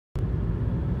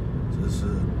是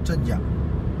镇江。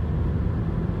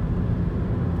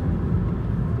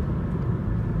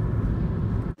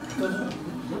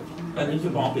哎，你去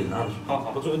帮我备上。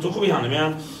好，我做后备箱里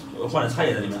面放点茶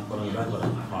叶在里面，放点软过来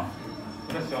啊。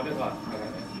这个小的是吧？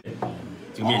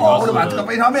这个面条是。我的妈，这个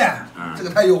肥肠面，这个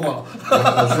太诱惑了。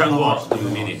全国是有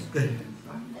名的。对。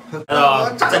来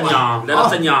到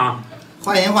镇江。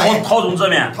欢迎欢迎，陶中浙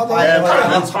面，他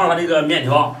尝尝他这个面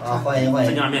条啊，欢迎欢迎，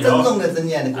镇江面条，正宗的镇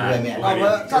江的锅盖面，我们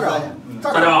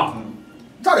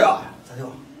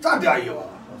炸掉，有。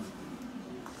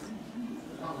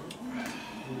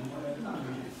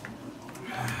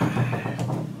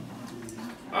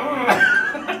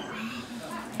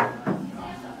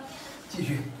继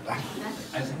续来，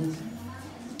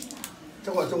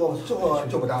这个就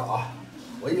不炸了啊！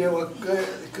我以为我跟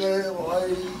我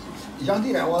杨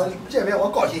弟呢，我见面我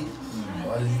高兴，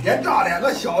我连炸2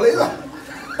个小雷子。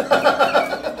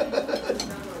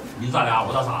你炸俩，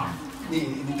我炸仨。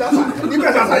你炸仨，你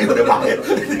别炸仨，有点麻烦，你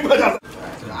别炸。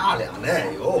这个2两的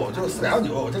有，就4两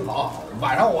酒正好。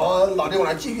晚上我老弟我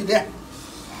俩继续练。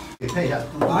看一下，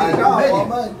晚上我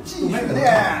们继续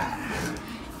练。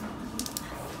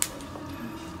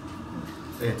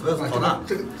对，主要是好辣。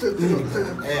这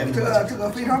个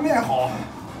肥肠面好，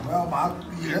我要把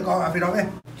一人搞碗肥肠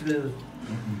面。这个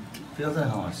肥肠真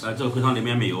好吃。这个肥肠里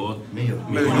面没有油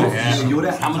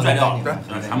的，全部拽掉，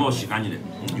全部洗干净的。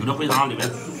有的肥肠里面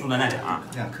酥奶奶的啊。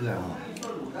这样口感好。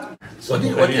我递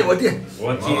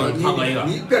唐哥一个。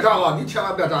你别炸啊！你千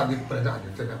万别炸，你不能炸，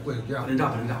你这个不能这样。不能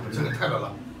炸，这个太软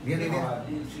了。你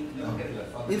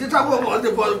这炸过我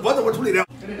怎么处理的？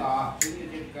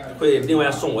会另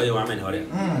外送我1碗面条的。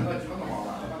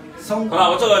送。好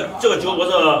了，我这个酒我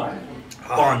是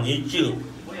帮你敬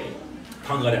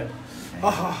唐哥的。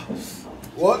好，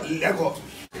我2口。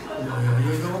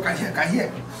我感谢，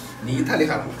你太厉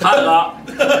害了。唐哥，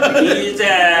你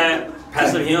在拍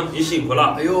视频，你辛苦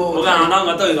了。哎呦，我敢让唐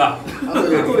哥得一个。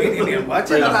对，我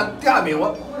这个他第2名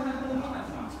我。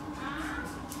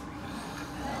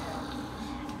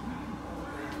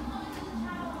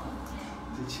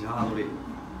其他努力，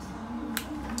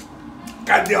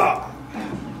干掉，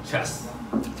确实，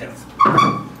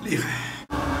厉害。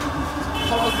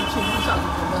曹老师，请您下我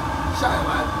们下一碗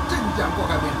镇江锅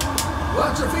盖面，我要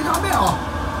吃肥肠面啊！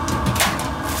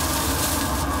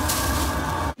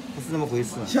不是那么回事。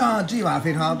像这碗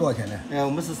肥肠多少钱呢？我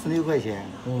们是16块钱，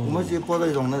我们就包的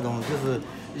那种就是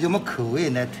有没口味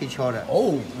来推敲的。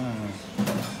哦，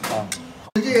好。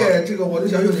这个我就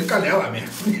想用你干2碗面。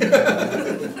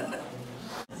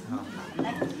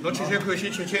侬切可以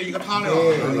先切一个汤料，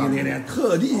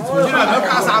特地从今天要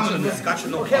干啥么子侬自家去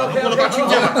弄，或者把青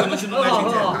菜嘛，可能去弄点青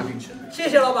菜打进去。谢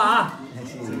谢老板。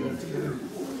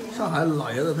上海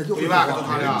老爷子他就对吧？搿种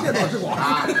汤料，见多识广，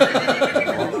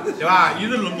对吧？伊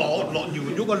是老牛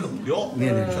肉个卤料，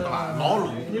晓得吧？老卤。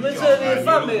你们这里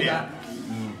饭没的，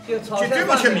就炒菜。绝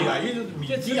不吃米啊，伊是米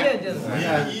面就是。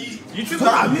一去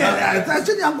打面的，在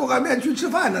镇江锅盖面去吃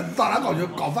饭呢，到哪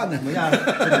搞饭呢？没呀，这里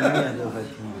面都还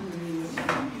挺好。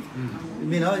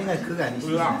面条应该口感你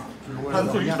喜欢，他是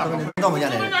从到我们家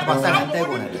来的，他把3盘带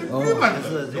过来的。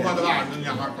是这样的吧？人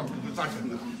家还咋吃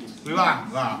的？对吧？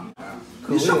是吧？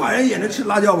你上海人也能吃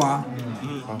辣椒吗？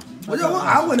我就问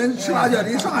俺我能吃辣椒，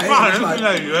你上海人现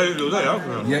在有的也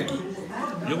吃，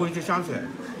也会去湘菜。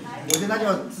我的辣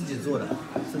椒自己做的，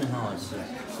真的很好吃，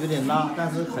有点辣，但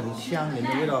是很香，里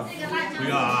面味道。不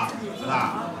要啊，是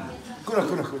吧？够了。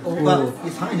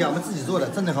你尝一下，我们自己做的，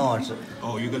真的很好吃。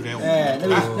哦，有个在。哎，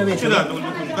那边现在都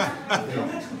看，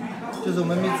就是我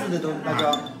们秘制的都辣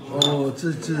椒。哦，这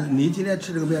您今天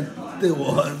吃这个面，对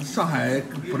我上海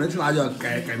不能吃辣椒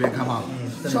改变看法了。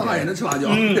上海也能吃辣椒。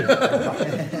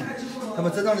他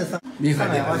们真正的上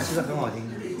海话其实很好听，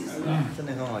真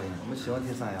的很好听，我们喜欢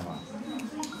听上海话。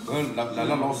来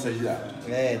了老实际的。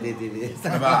哎，对，上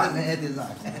海话哎对上。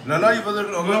来了又不是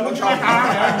我抢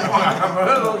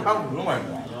5万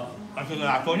多。这个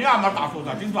啊，昨天还没打手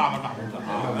的，今朝还没打手的，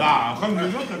是吧？很牛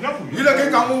肉直接不。你来给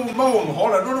讲我问好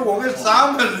了，都是我给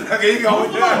3份才给你讲。我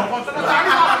这个哪里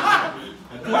啊？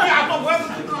我呀，我啥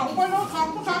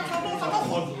个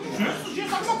好？全世界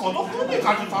啥个搞到后面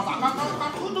干去啥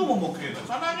偷偷摸摸开的，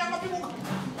啥那两个比我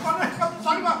反正啥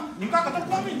地方，人家搿种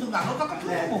光明正大，侬啥个偷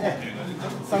偷摸摸开的。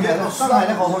上海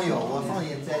的好朋友，我上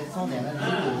也在上海的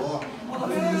如果。很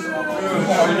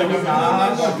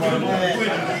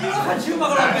亲嘛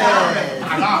个老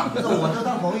板，就是我这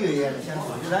当朋友一样的相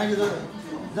处，然后就是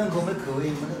认可我们的口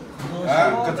味，搿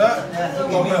只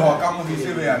老板好，讲我第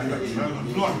3位啊，这个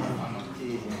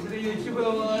有机会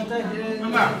我再他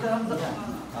们这，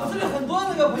我这里很多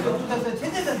那个朋友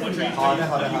天天在这里。好的。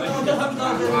我叫他们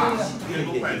到这里。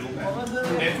我们这里。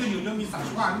你上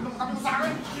去玩，你他们啥个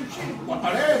我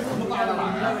的嘞，怎么打的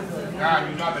啦？啊，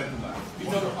你家白子的，你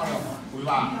晓得好了，对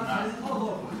吧？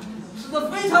吃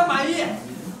的非常满意。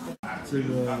这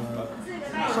个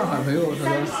上海朋友他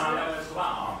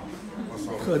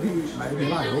说特地买一瓶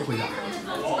辣油回家。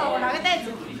我拿个袋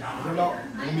子。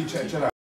我们吃了。